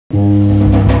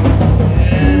And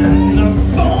the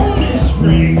phone is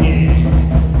ringing.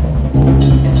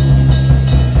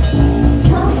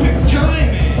 Perfect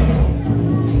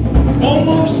timing.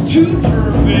 Almost too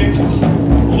perfect.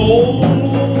 Hold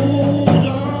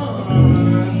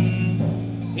on.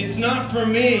 It's not for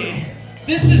me.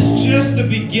 This is just the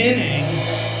beginning.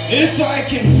 If I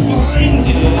can find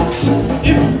it,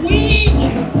 if we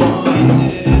can find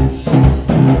it,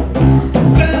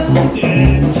 found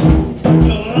it,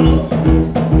 hello?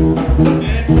 And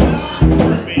it's not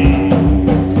for me.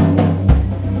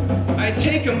 I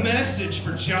take a message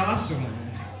for Jocelyn.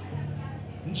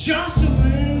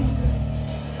 Jocelyn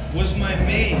was my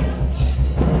mate.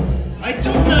 I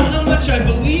don't know how much I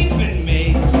believe in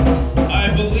mates. I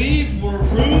believe we're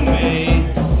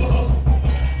roommates.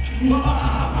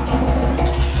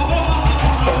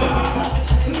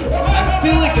 I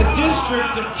feel like a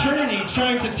district attorney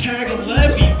trying to tag a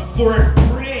levy before it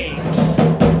breaks.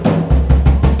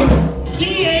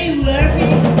 D.A.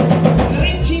 Levy,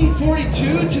 1942 to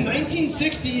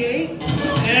 1968,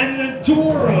 and the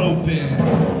door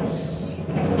opens.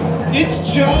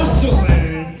 It's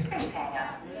Jocelyn.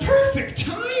 Perfect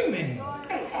timing.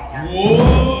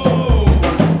 Whoa.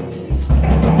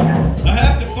 I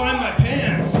have to find my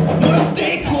pants. Must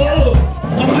stay clothed.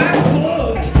 I'm half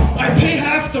clothed. I pay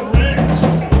half the rent.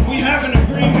 We have an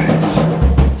agreement.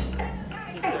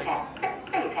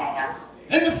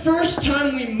 And the first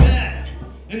time we met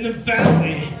in the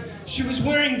valley, she was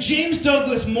wearing James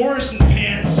Douglas Morrison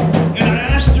pants, and I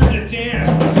asked her to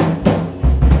dance.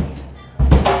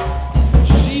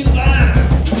 She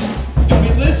laughed, and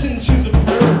we listened to the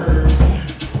verve.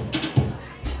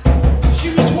 She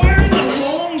was wearing a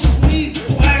long-sleeved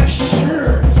black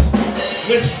shirt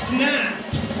with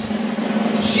snaps.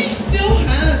 She still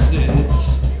has it.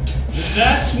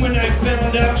 That's when I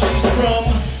found out she's from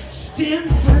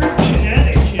Stamford,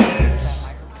 Connecticut.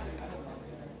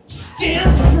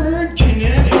 Stamford,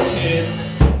 Connecticut.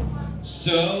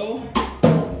 So,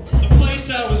 the place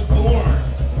I was born.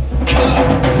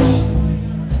 Cut.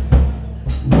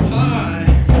 Hi.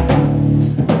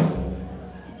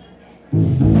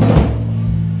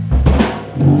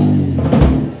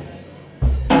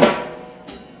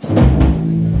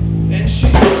 And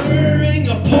she's wearing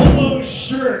a polo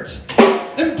shirt,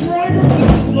 embroidered with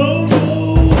the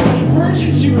logo of the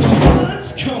emergency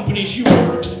response company she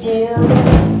works for.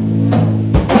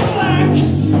 Black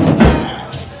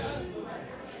slacks,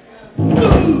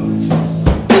 boots,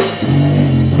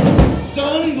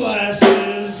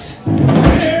 sunglasses,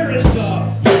 her hair is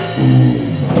up.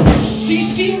 She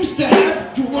seems to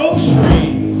have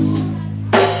groceries.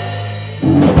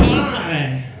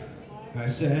 Hi, I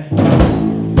say.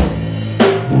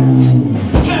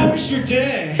 How was your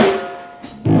day?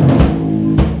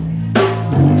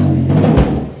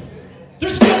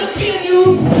 There's gonna be a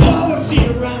new policy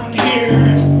around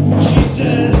here, she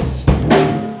says.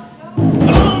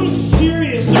 I'm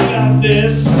serious about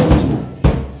this.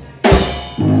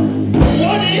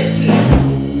 What is it?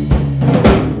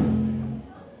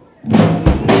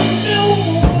 No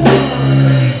more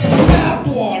tap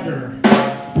water.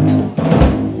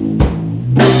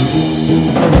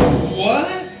 What?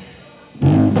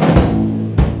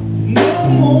 No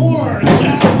more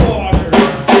tap water.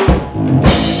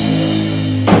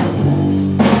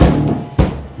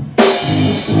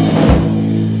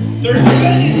 There's been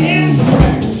an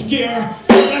anthrax scare at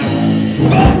a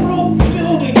federal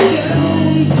building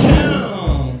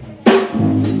downtown.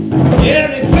 Yeah,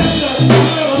 they found a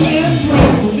vial of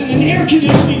anthrax in an air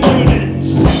conditioning unit.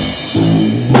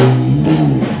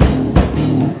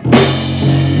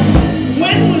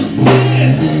 When was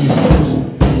this?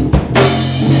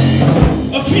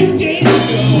 A few days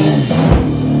ago.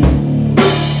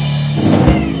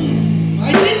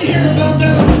 I didn't hear about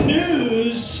that on the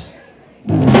news.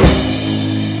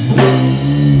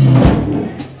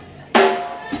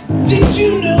 Did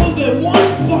you know that one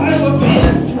vial of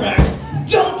anthrax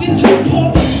dumped into the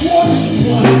public water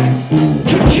supply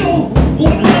could kill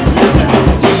 100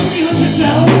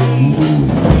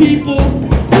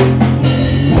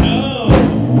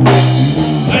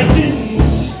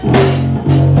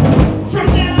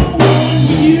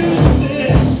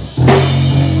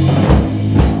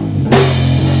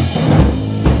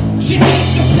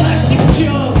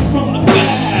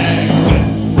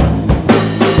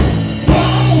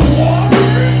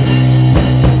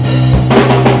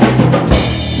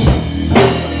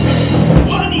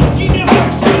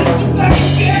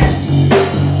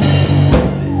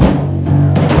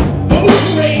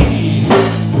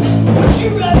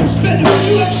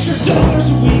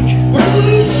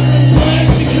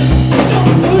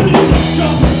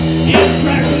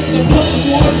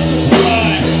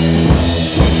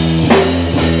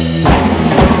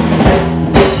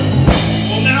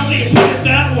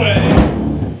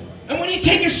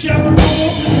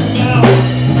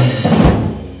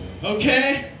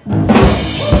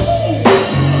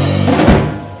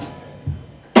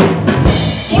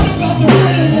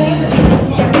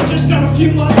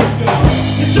 few months ago.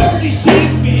 It's already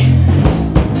saved me.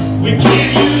 We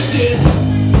can't use it.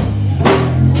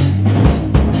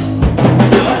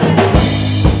 What?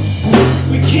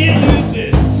 We can't use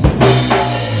it.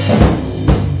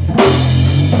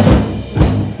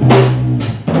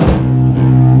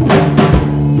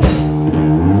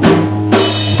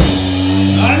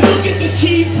 I look at the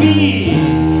TV.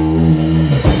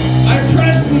 I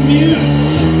press mute,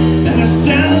 and the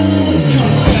sound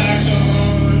comes back on.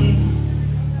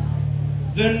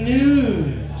 The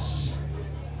news.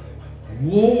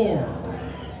 War.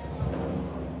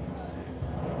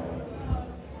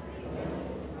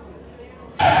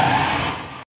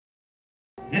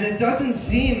 And it doesn't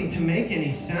seem to make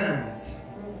any sense.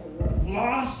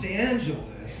 Los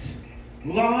Angeles.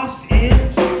 Los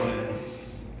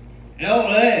Angeles.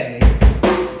 LA.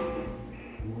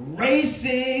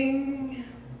 Racing.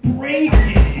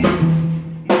 Braking.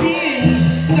 Being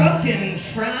stuck in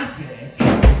traffic.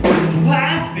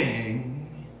 Laughing.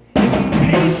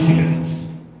 Impatient.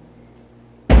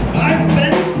 I've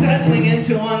been settling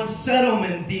into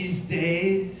unsettlement these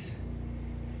days.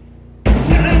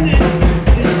 China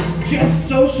is just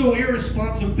social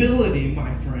irresponsibility,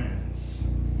 my friends.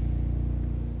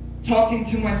 Talking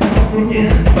to myself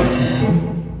again.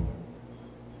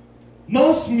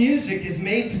 Most music is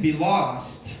made to be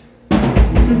lost.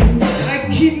 I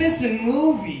keep missing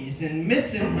movies and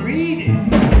missing reading.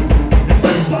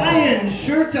 Buying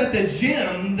shirts at the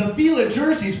gym, the Fila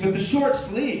jerseys with the short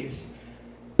sleeves.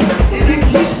 And I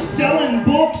keep selling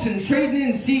books and trading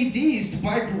in CDs to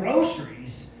buy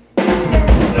groceries. The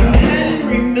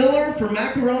Henry Miller for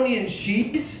macaroni and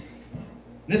cheese.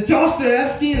 The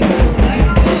Dostoevsky and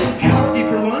Bukowski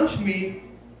for lunch meat.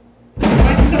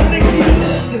 My Sonic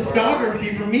Youth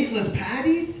discography for meatless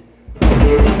patties.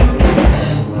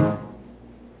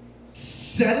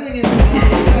 Settling into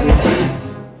unsettlement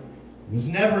was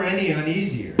never any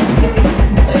uneasier.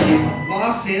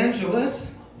 Los Angeles.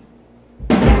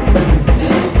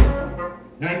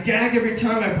 I gag every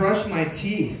time I brush my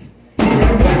teeth. I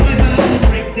wet my mouth and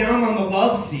break down on the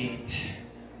love seat.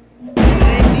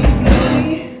 I need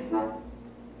money.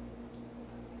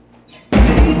 I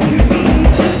need to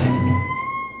eat.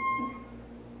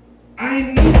 I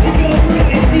need to go through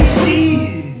my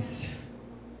CDs.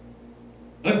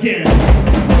 Again.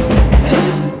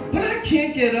 But I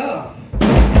can't get up.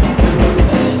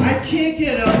 I can't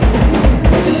get up.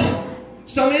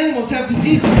 Some animals have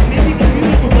diseases that may be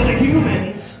communicable to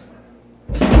humans.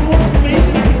 For more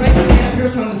information, I can write the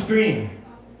address on the screen.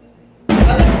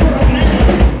 I look for a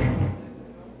pen.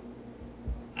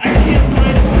 I can't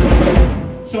find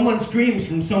one. Someone screams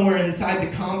from somewhere inside the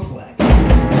complex.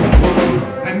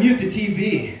 I mute the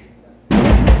TV.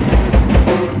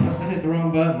 Must have hit the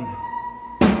wrong button.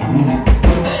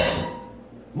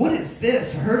 What is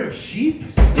this? A herd of sheep?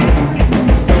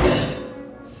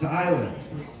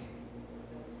 Silence.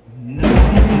 No.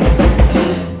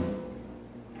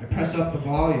 I press up the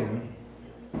volume.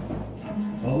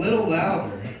 A little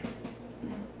louder.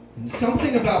 And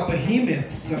something about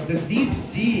behemoths of the deep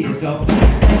sea is up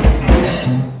next.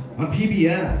 On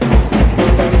PBS. I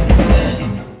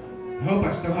hope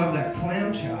I still have that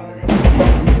clam chowder.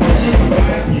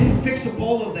 I can fix a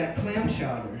bowl of that clam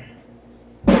chowder.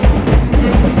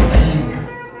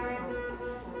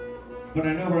 But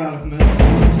I know we're out of milk.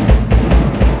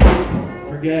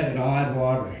 Forget it, I'll add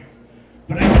water.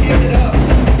 But I can't get up.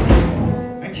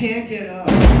 I can't get up.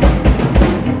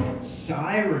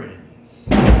 Sirens.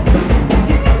 I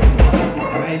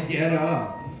get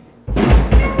up.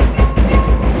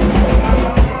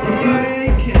 I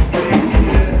can fix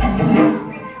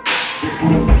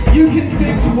it. You can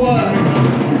fix what?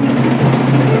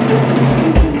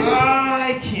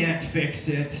 I can't fix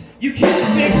it. You can't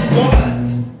fix what?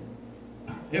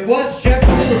 It was Jeff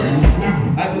Stewart,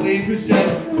 I believe, who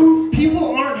said,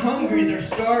 people aren't hungry, they're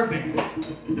starving.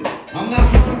 I'm not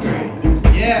hungry.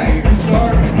 Yeah, you're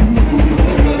starving.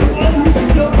 If I wasn't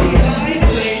so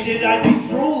dehydrated, I'd be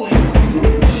drooling.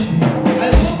 I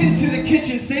look into the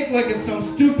kitchen sink like it's some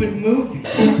stupid movie.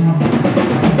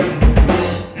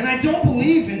 And I don't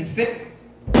believe in fate.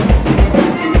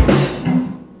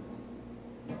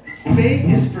 Fate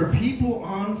is for people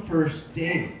on first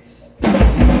dates.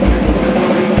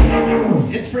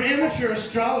 It's for amateur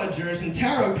astrologers and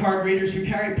tarot card readers who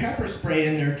carry pepper spray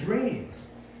in their dreams.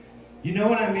 You know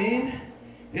what I mean?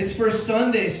 It's for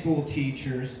Sunday school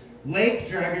teachers, lake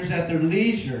draggers at their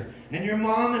leisure, and your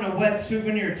mom in a wet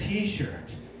souvenir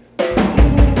t-shirt.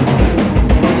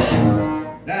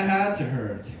 That had to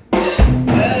hurt.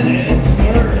 But it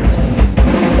hurts.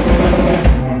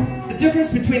 The difference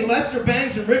difference between Lester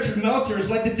Bangs and Richard Meltzer is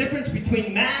like the difference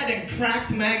between Mad and Cracked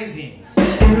magazines.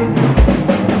 And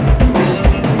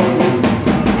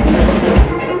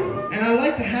I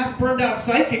like the half-burned-out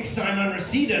psychic sign on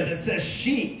Reseda that says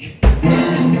chic.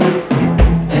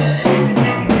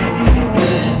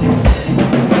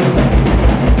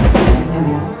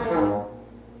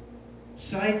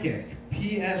 Psychic,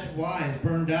 P-S-Y, is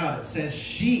burned out. It says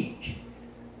chic.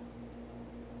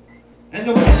 And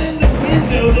the one in the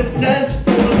window that says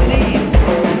for lease.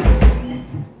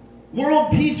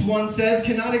 World peace, one says,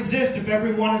 cannot exist if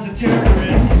everyone is a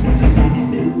terrorist.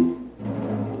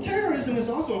 Well, terrorism is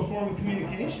also a form of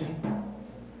communication.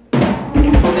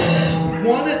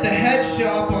 One at the head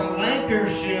shop on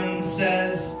Lancashire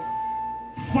says,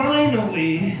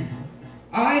 finally,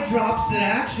 eye drops that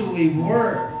actually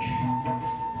work.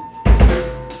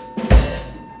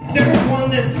 There's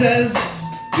one that says,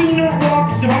 do not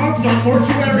walk dogs on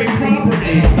mortuary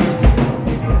property.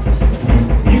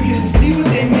 You can see what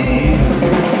they mean.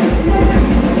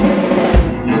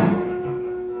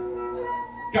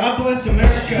 God bless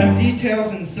America,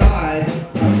 details inside.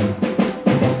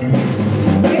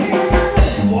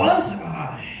 Where was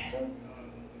I?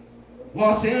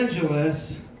 Los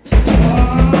Angeles. Los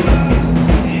Angeles.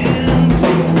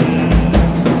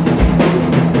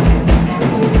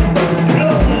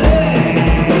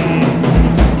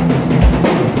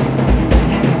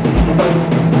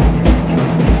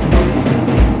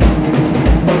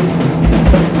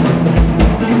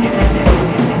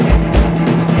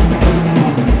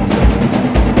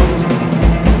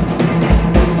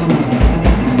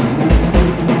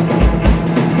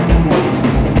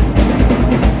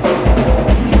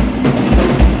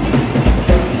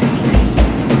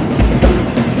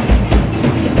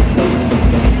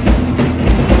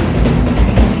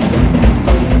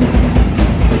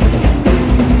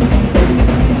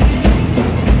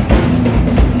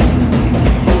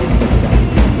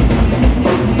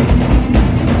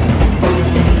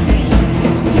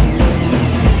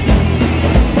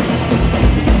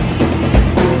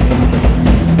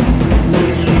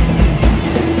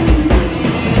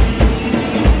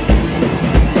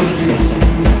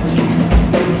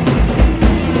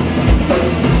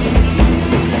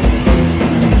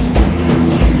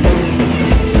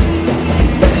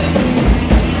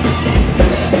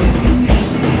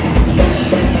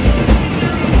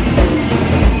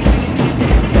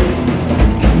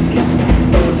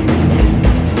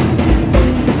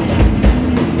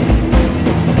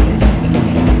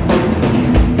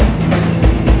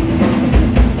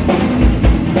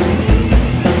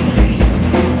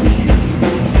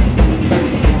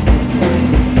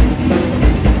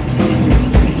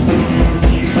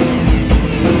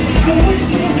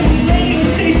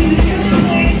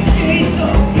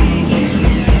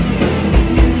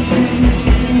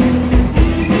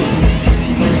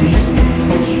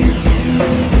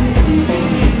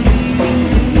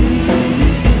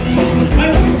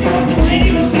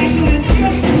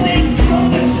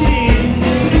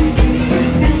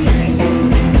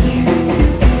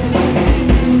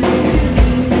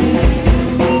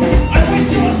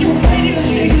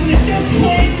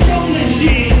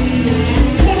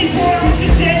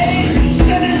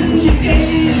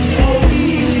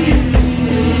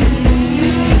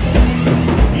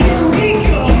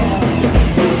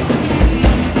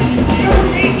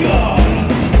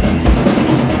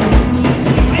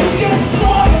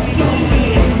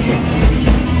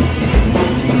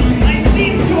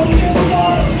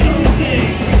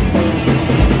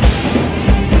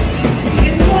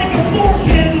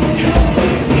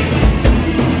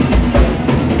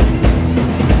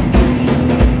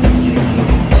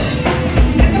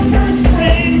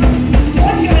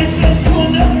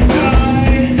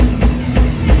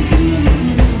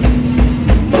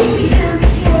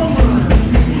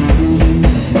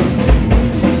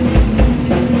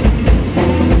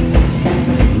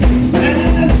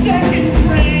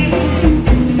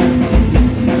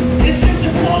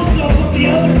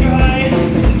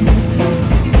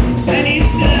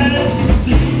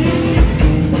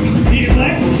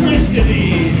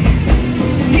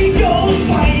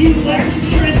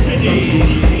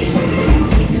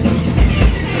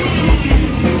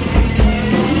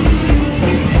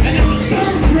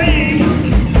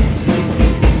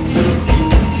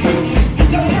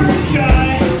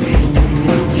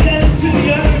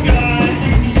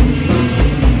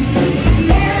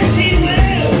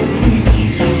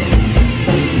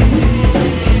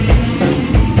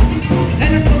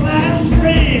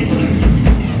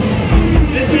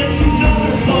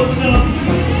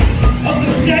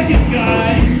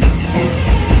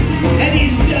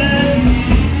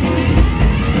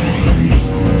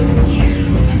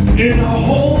 in a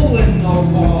hole in the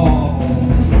wall.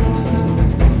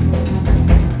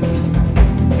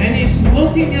 And he's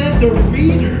looking at the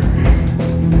reader.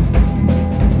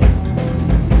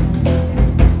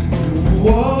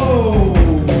 Whoa.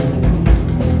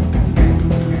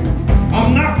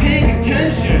 I'm not paying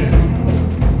attention.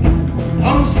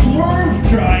 I'm swerve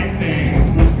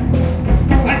driving.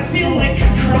 I feel like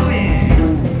crying.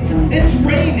 It's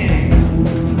raining.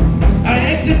 I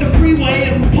exit the freeway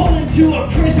and pull into a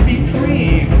Krispy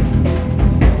Kreme.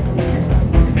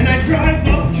 And I drive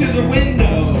up to the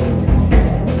window.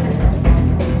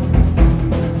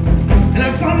 And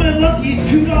I found my lucky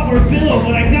 $2 bill,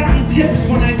 but I got in tips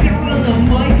when I got on the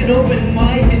mic and opened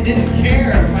mic and didn't care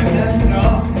if I messed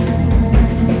up.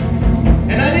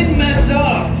 And I didn't mess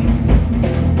up.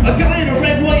 A guy in a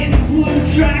red, white, and blue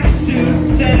tracksuit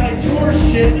said I tore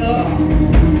shit up.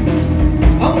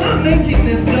 I'm not making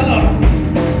this up.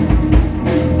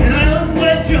 And I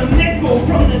unwedge a nickel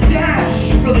from the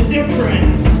dash for the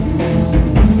difference.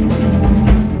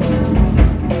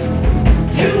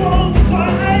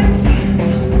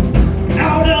 205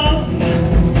 out of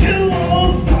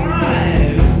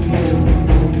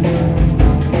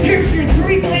 205. Here's your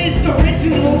 3 glazed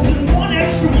originals and 1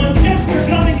 extra one just for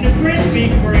coming to Krispy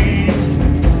Kreme.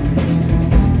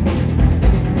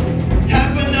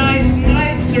 Have a nice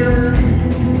night, sir.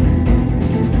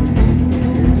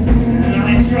 And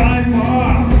I drive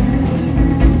off.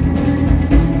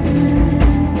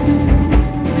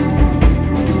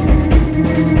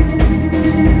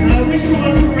 And I wish there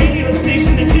was a radio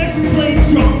station that just played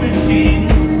drum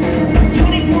machines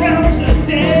 24 hours a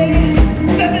day,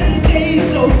 7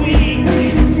 days a week.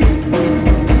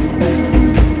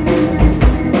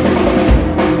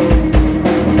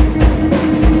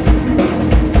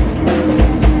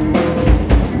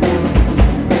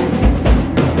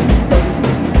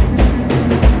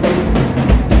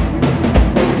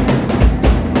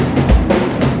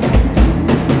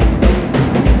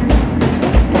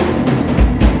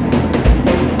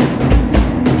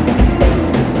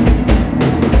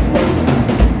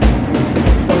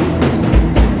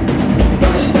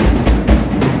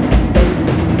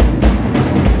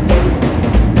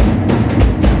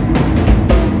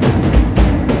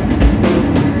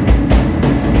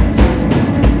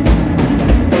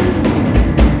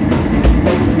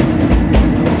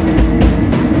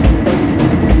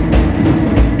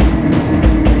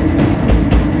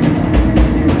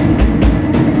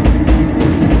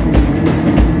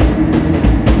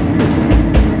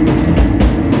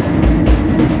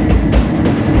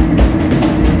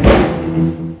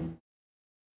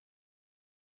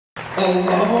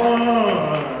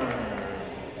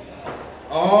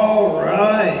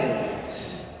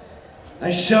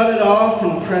 Shut it off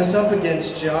and press up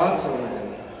against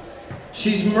Jocelyn.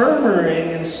 She's murmuring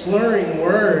and slurring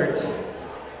words.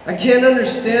 I can't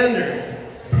understand her.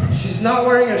 She's not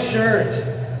wearing a shirt.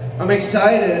 I'm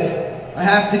excited. I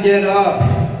have to get up.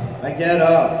 I get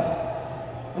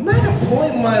up. I'm at a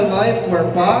point in my life where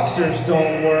boxers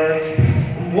don't work,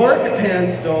 and work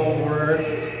pants don't work,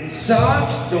 and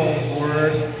socks don't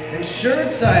work, and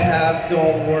shirts I have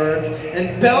don't work,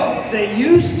 and belts that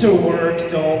used to work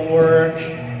don't work.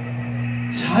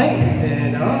 Tighten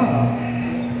it up.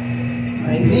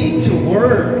 I need to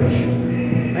work.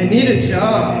 I need a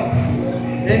job.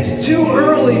 It's too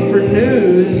early for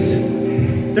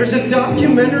news. There's a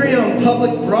documentary on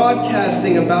public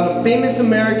broadcasting about a famous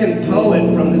American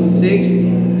poet from the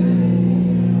 60s.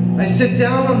 I sit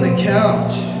down on the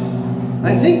couch.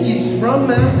 I think he's from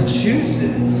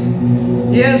Massachusetts.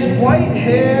 He has white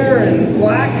hair and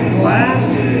black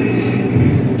glasses.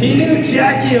 He knew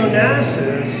Jackie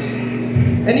Onassis.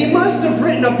 And he must have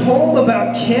written a poem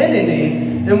about Kennedy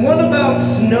and one about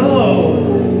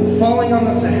snow falling on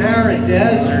the Sahara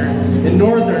Desert in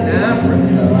northern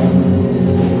Africa.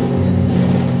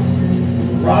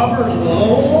 Robert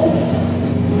Lowell?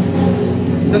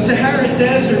 The Sahara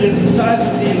Desert is the size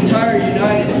of the entire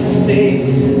United States.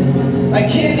 I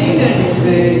can't eat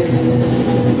anything.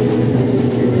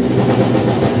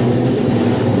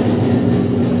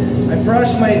 I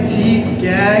brush my teeth,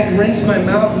 gag, rinse my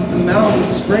mouth with the mountain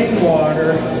spring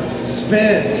water,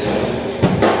 spit,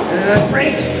 and I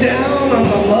break down on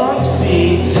the love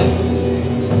seat.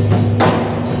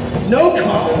 No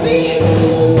coffee?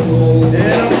 And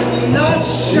I'm not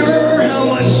sure how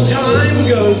much time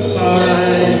goes by.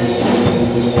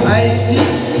 I see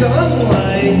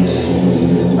sunlight.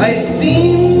 I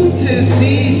seem to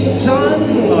see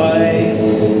sunlight.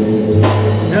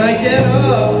 And I get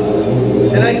up.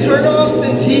 And I turn off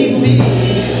the TV,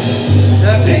 and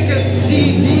I pick a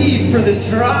CD for the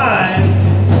drive,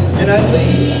 and I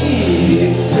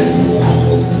leave.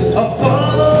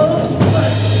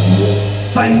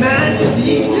 by mad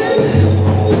season.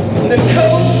 The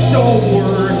codes don't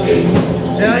work,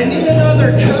 and I need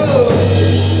another code.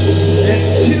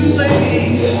 It's too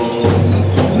late.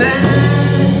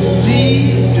 Mad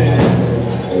season.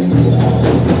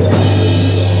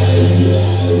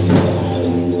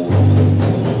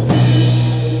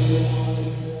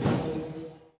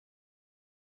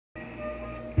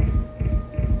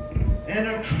 And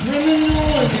a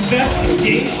criminal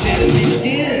investigation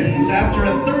begins after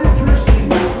a third person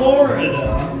in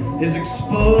Florida is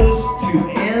exposed to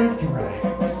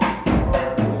anthrax.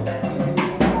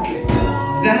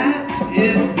 That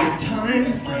is the time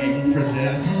frame for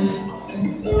this.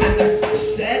 And the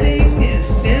setting is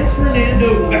San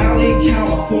Fernando Valley,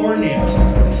 California,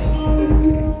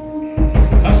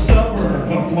 a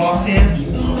suburb of Los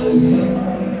Angeles.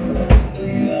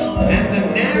 And the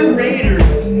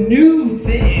narrator's new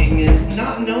thing is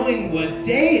not knowing what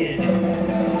day it is.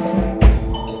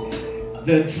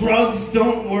 The drugs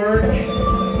don't work,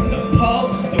 the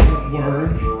pubs don't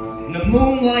work, the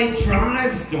moonlight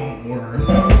drives don't work,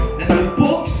 and the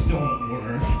books don't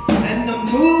work, and the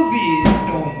movies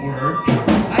don't work.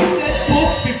 I said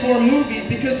books before movies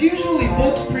because usually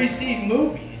books precede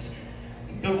movies.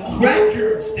 The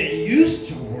records that used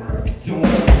to work don't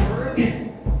work,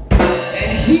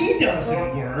 and he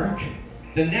doesn't work,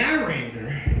 the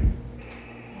narrator.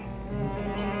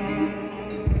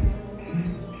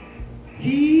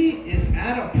 He is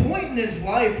at a point in his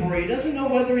life where he doesn't know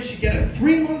whether he should get a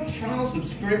 3-month trial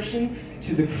subscription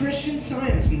to the Christian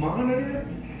Science Monitor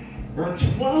or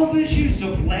 12 issues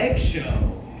of Leg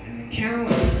Show and a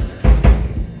calendar.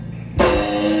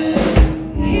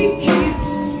 He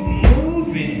keeps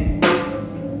moving.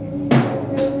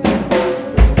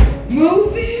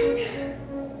 Moving?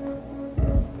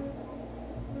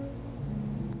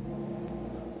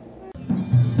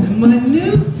 And my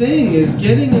new thing is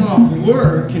getting off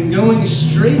work and going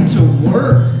straight to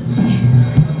work.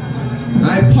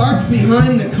 I parked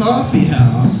behind the coffee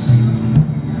house.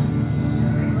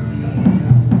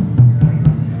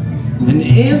 And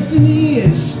Anthony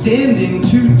is standing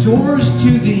 2 doors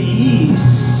to the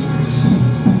east.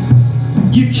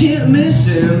 You can't miss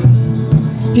him.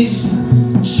 He's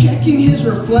checking his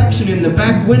reflection in the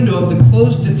back window of the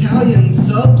closed Italian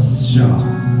subs shop.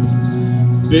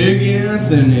 Big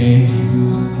Anthony.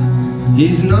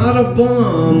 He's not a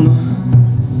bum.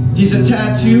 He's a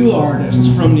tattoo artist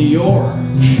from New York.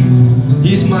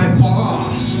 He's my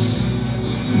boss.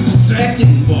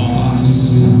 Second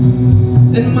boss.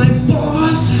 And my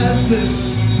boss has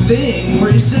this thing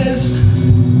where he says,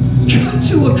 cut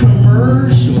to a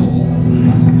commercial.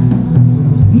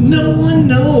 No one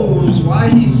knows why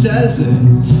he says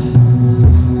it.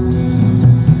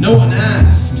 No one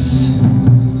asks.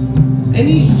 And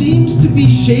he seems to be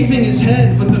shaving his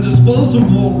head with a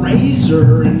disposable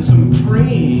razor and some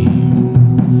cream.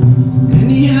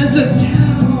 And he has a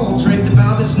towel draped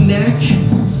about his neck,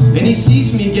 and he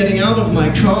sees me getting out of my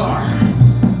car.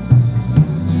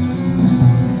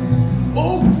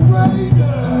 Oh,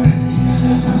 GRADY!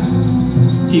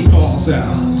 He calls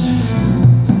out.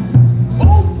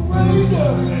 Oh,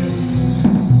 GRADY!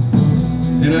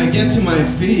 And I get to my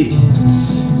feet.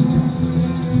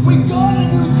 We got a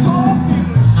new coffee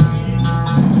machine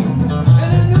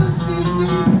and a new CD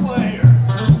player.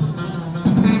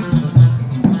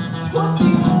 Put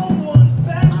the old one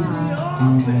back in the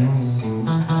office.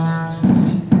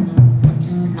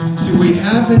 Do we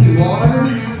have any water?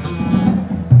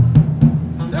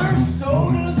 There's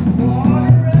sodas,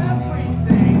 water,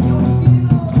 everything. You'll see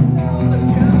it all down the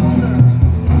counter.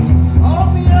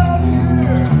 I'll be out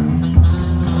here.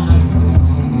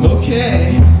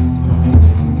 Okay.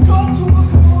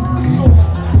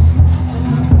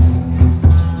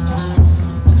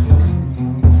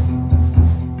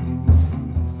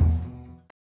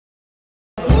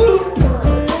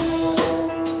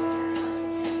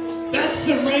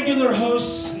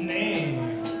 Host's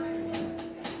name,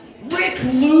 Rick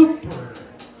Lupert.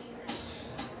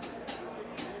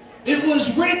 It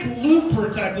was Rick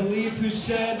Lupert, I believe, who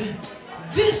said,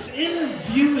 "This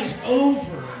interview is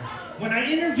over," when I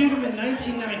interviewed him in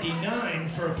 1999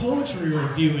 for a poetry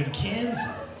review in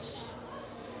Kansas.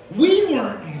 We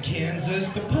weren't in Kansas,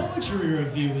 the poetry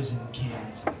review was in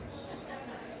Kansas.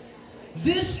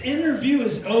 "This interview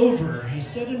is over," he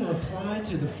said in reply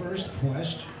to the first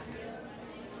question.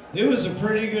 It was a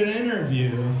pretty good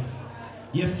interview.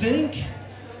 You think?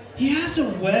 He has a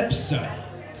website.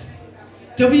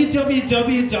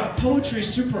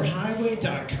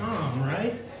 www.poetrysuperhighway.com,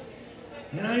 right?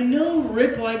 And I know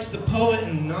Rick likes the poet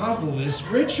and novelist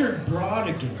Richard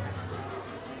Brautigan.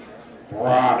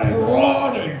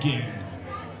 Brautigan.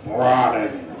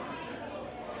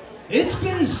 It's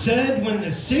been said when the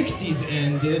 60s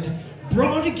ended,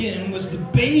 Brautigan was the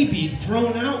baby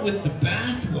thrown out with the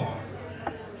bathwater.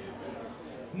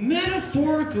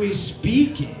 Metaphorically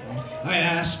speaking, I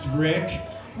asked Rick,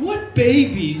 what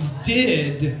babies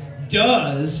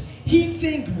does he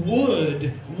think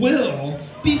will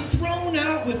be thrown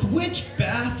out with which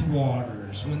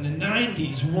bathwaters when the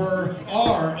 90s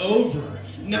are over?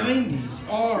 90s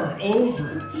are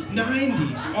over.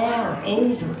 90s are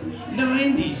over.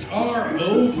 90s are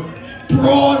over.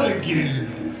 Brautigan.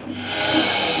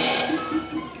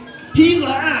 He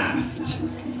laughed.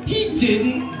 He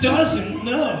doesn't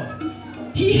know.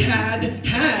 He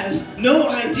has no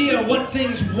idea what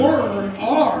things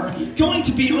are going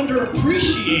to be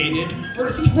underappreciated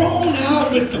or thrown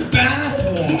out with the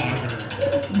bathwater.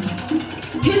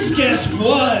 His guess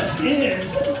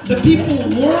is, the people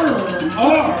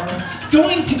are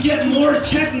going to get more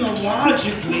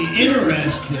technologically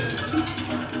interested.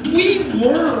 We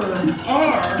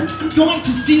are going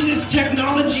to see this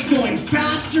technology going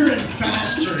faster and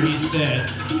faster, he said.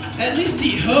 At least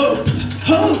he hopes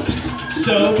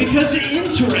so, because it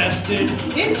interests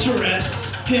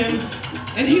him,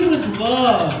 and he would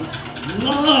loves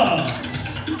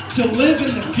to live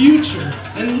in the future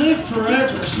and live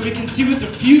forever so he can see what the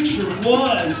future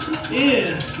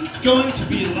is going to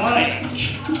be like.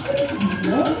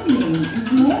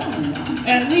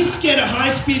 At least get a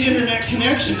high-speed internet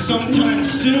connection sometime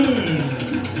soon,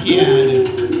 he added.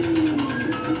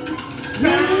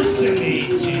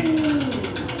 Fascinating.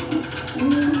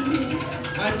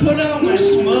 I put out my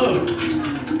smoke.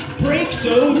 Break's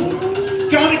over.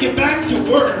 Gotta get back to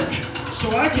work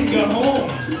so I can go home,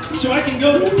 so I can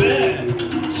go to bed.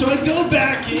 So I go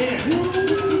back in.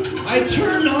 I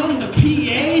turn on the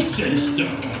PA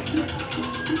system.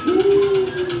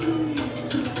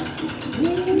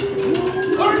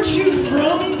 Aren't you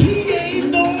from PA,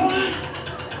 boy?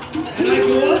 And I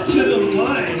go up to the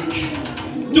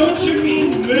mic. Don't you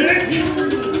mean Mick?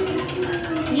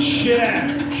 Check.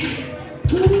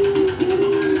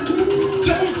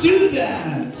 Don't do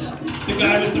that. The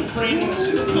guy with the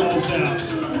frameless calls out.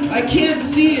 I can't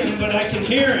see him, but I can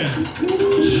hear him.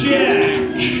 Check.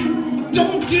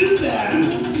 Don't do that.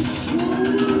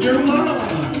 Your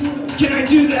mom. Can I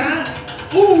do that?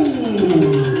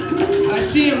 Ooh. I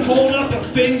see him hold up a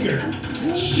finger.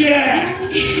 Check.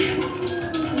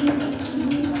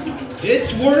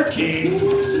 It's working.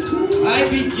 I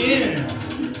begin.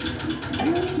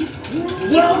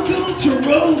 Welcome to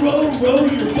Row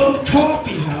Your Boat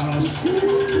Coffee House.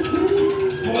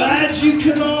 Glad you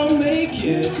can all make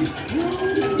it.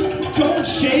 Don't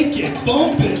shake it,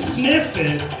 bump it, sniff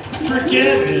it,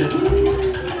 forget it.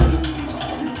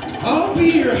 I'll be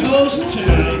your host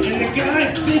tonight, and the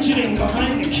guy fidgeting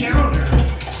behind the counter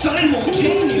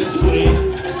simultaneously.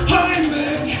 Hi,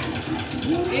 Mick!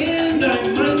 And I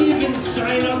might even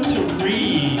sign up to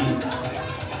read.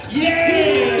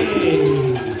 Yay!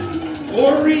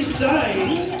 Or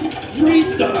recite.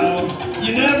 Freestyle.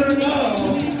 You never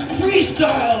know.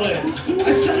 Freestyle it!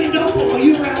 I signed up while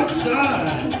you were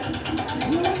outside.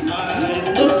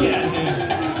 I look at him.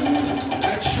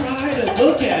 I try to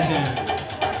look at him.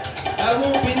 That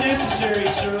won't be necessary,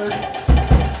 sir.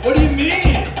 What do you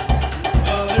mean?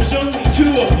 There's only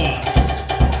two of us.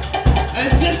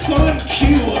 As if on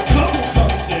cue, a couple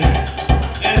comes in.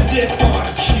 As if on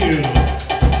cue.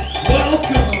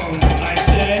 Welcome, I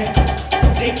say.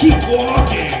 They keep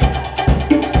walking.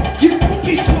 You won't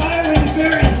be smiling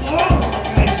very long,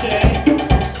 I say.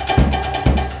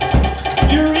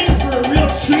 You're in for a real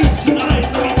treat tonight,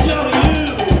 let me tell you.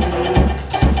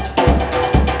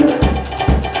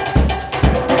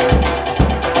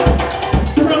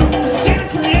 From San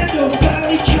Fernando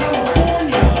Valley,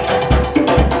 California,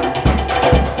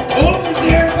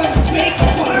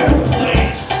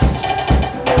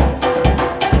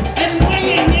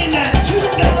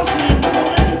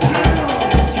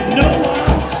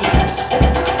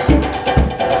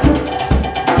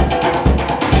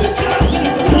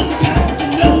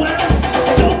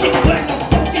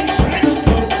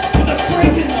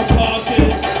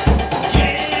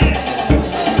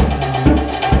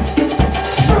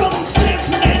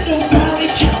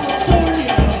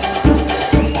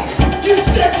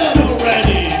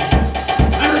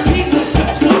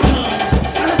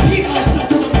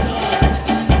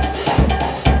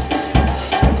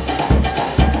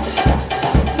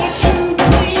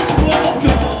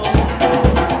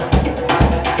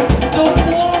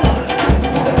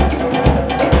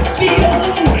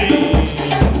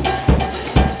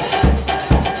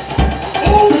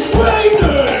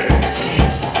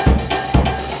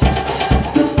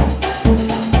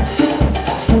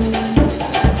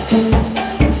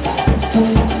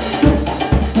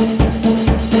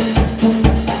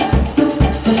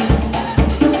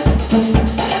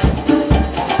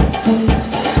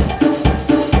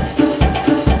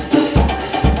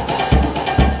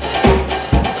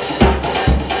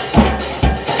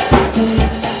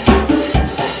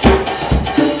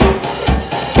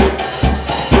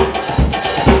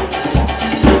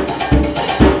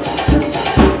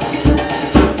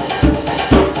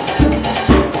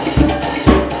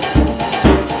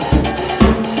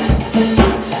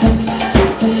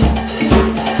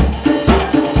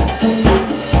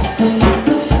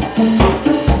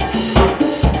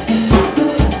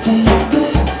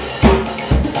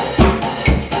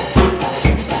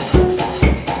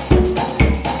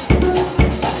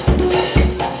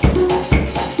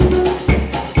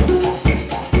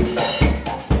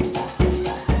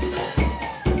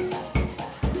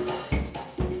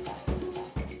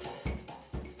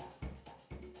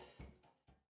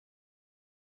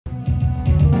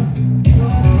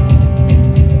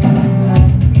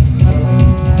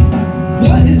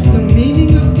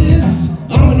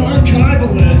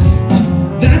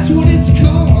 That's what it's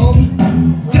called.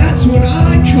 That's what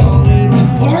I call it.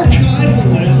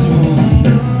 Archivalism.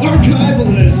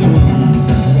 Archivalism.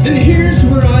 And here's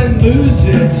where I lose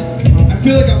it. I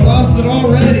feel like I've lost it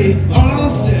already. I'll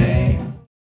say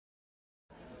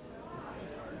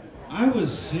I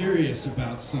was serious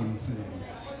about some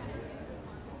things.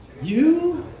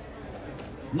 You?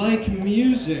 Like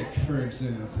music, for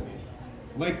example.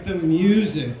 Like the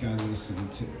music I listen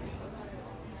to.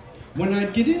 When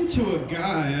I'd get into a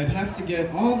guy, I'd have to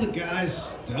get all the guy's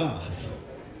stuff.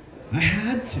 I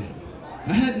had to.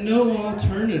 I had no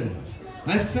alternative.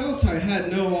 I felt I had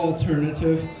no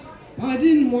alternative. I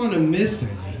didn't want to miss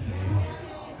anything.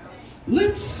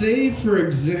 Let's say, for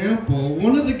example,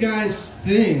 one of the guy's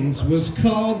things was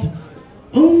called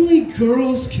 "Only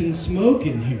Girls Can Smoke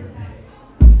in Here."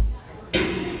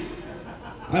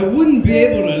 I wouldn't be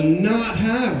able to not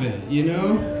have it, you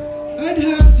know? I'd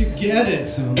have to get it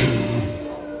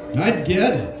somehow. I'd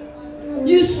get it.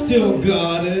 You still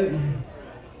got it.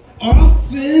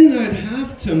 Often I'd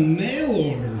have to mail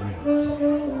order it.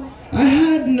 I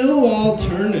had no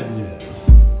alternative.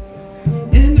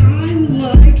 And I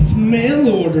liked mail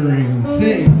ordering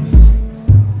things.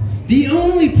 The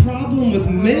only problem with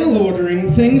mail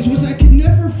ordering things was I could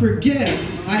never forget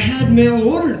I had mail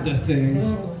ordered the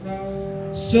things.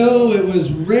 So it was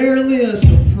rarely a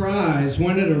surprise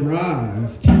when it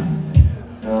arrived.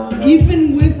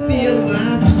 Even with the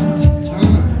elapsed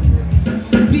time.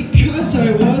 Because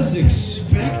I was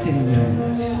expecting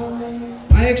it.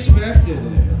 I expected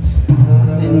it.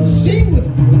 And same with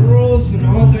girls and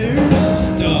all their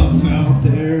stuff out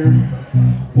there.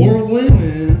 Or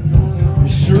women. I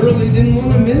surely didn't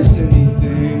want to miss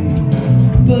anything.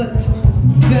 But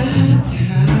that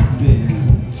happened.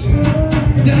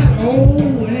 That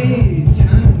always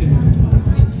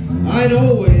happened. I'd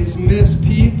always miss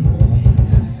people.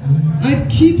 I'd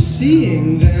keep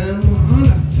seeing them on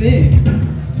a thing.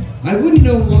 I wouldn't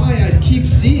know why I'd keep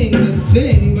seeing the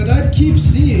thing, but I'd keep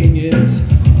seeing it.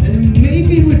 And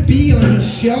maybe it would be on a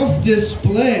shelf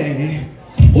display,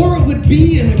 or it would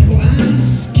be in a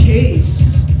glass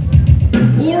case,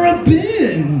 or a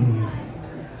bin.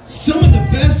 Some of the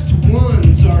best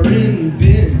ones are in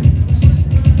bins.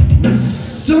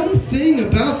 Something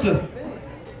about the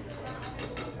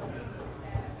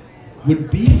would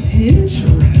be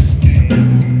interesting.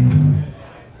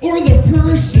 Or the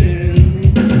person,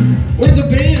 or the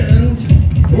band,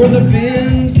 or the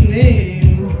band's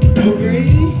name. Oh,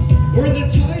 Grady? Or the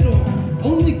title,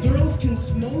 "Only Girls Can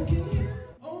Smoke in Here"?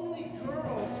 Only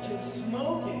girls can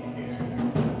smoke in here.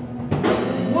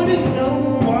 Wouldn't know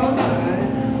why.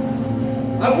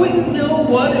 I wouldn't know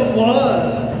what it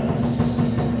was.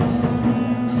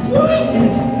 What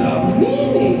is the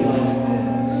meaning of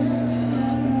this?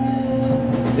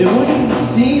 It wouldn't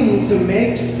seem to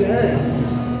make sense.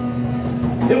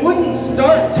 It wouldn't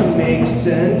start to make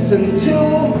sense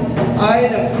until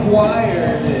I'd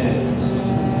acquired it.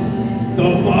 The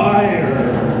buyer.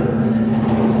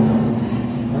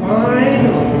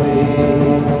 Finally,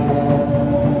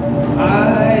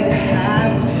 I'd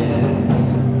have it.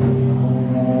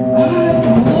 I'd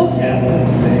look at the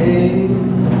thing,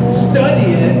 study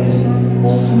it,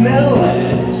 smell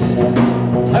it.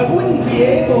 I wouldn't be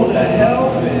able to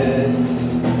help it.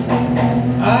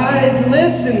 I'd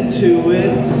listen to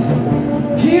it,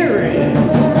 hear it,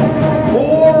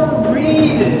 or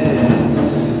read it,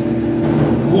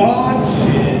 watch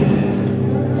it.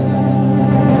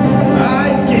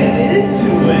 I'd get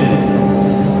into it.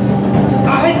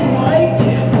 I'd like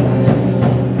it.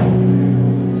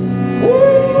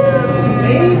 Or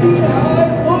maybe I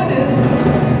wouldn't.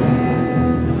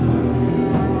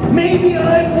 Maybe I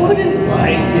wouldn't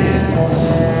like it.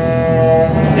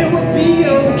 It would be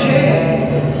okay.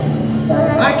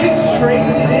 I could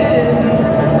trade it in.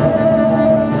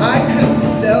 I could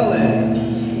sell it.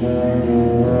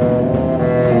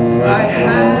 I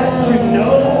had to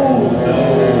know,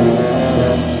 though.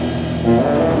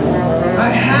 I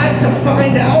had to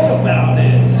find out about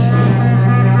it.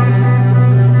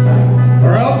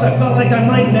 Or else I felt like I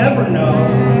might never know.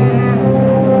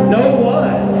 Know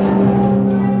what?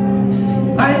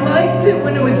 I liked it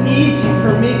when it was easy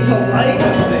for me to like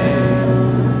a thing.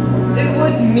 It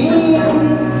would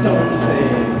mean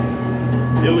something.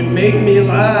 It would make me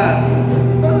laugh.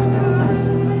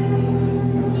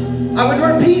 I would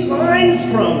repeat lines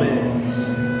from it.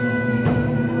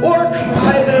 Or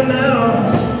cry them out.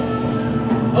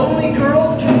 Only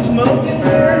girls can smoke in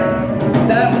here.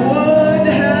 That would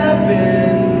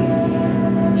happen.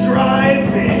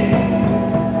 Driving.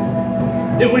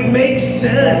 It would make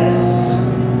sense.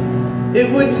 It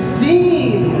would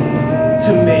seem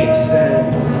to make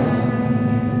sense.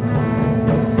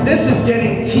 This is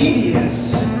getting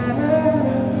tedious.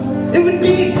 It would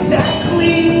be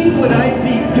exactly what I'd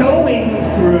be going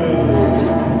through.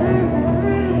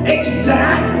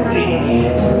 Exactly,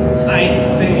 I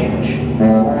think.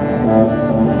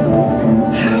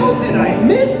 How did I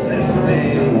miss this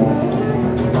thing?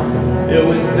 It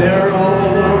was there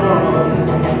all along.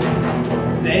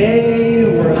 They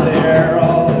were there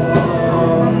all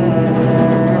along.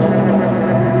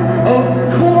 Of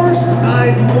course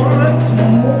I'd want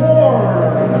more.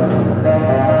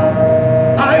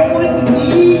 I would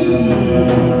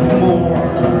need more.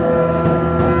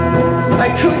 I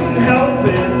couldn't help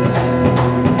it.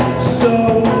 So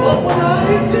what would I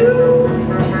do?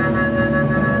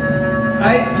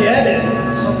 I'd get it.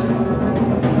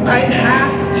 I'd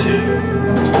have to.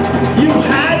 You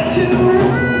had to.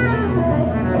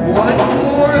 One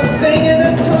more thing at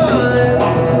a time.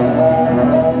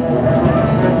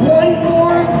 One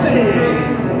more thing.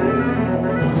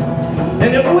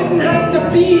 And it wouldn't have to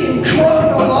be in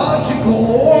chronological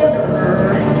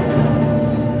order.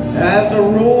 As a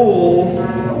rule,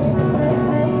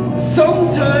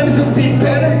 sometimes it would be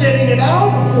better getting it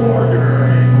out of order.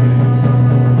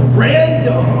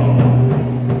 Random.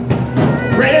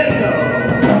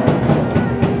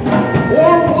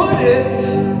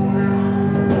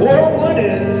 Or would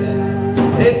it?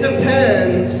 It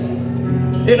depends.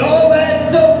 It all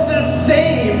adds up the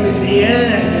same in the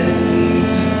end.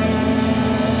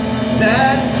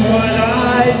 That's what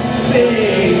I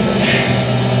think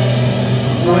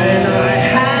when I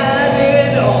had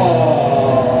it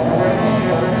all.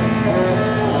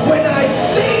 When I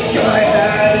think I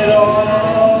had it all.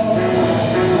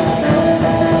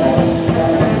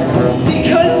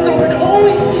 Because there would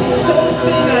always be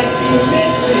something I'd be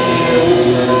missing.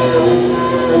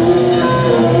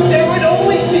 There would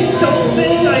always be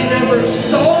something I never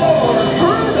saw or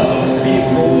heard of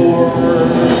before.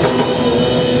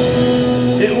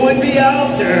 It would be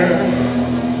out there,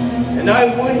 and I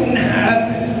wouldn't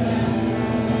have it.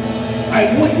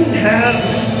 I wouldn't have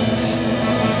it.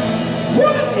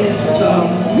 What is the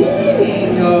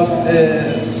meaning of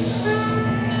this?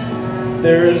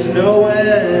 There is no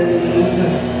end.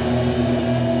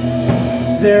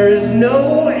 There is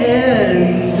no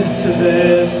end to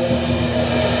this.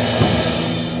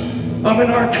 I'm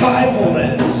an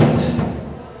archivalist.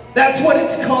 That's what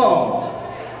it's called.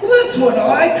 Well, that's what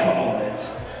I call it.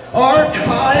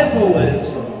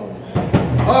 Archivalism.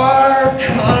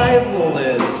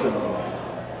 Archivalism.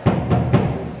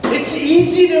 It's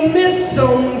easy to miss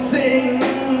some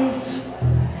things.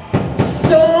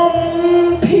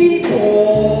 Some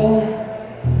people.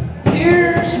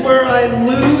 Here's where I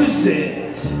lose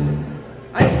it.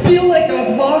 I feel like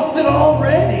I've lost it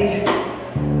already.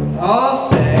 I'll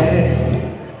say,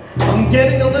 I'm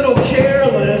getting a little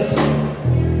careless.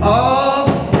 I'll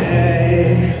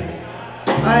stay.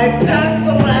 I pack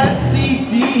the last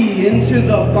CD into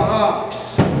the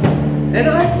box, and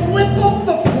I flip up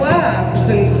the flaps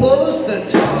and close the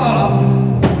top.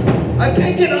 I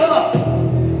pick it up.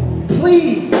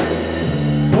 Please,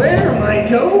 where am I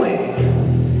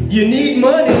going? You need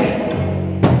money.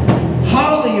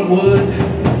 Hollywood,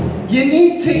 you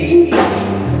need to eat.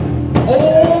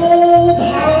 Old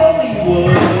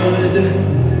Hollywood,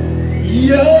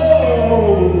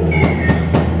 yo,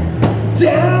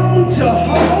 down to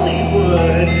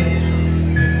Hollywood.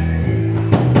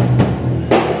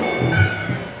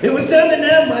 It was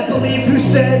Eminem, I believe, who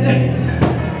said,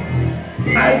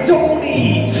 I don't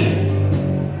eat.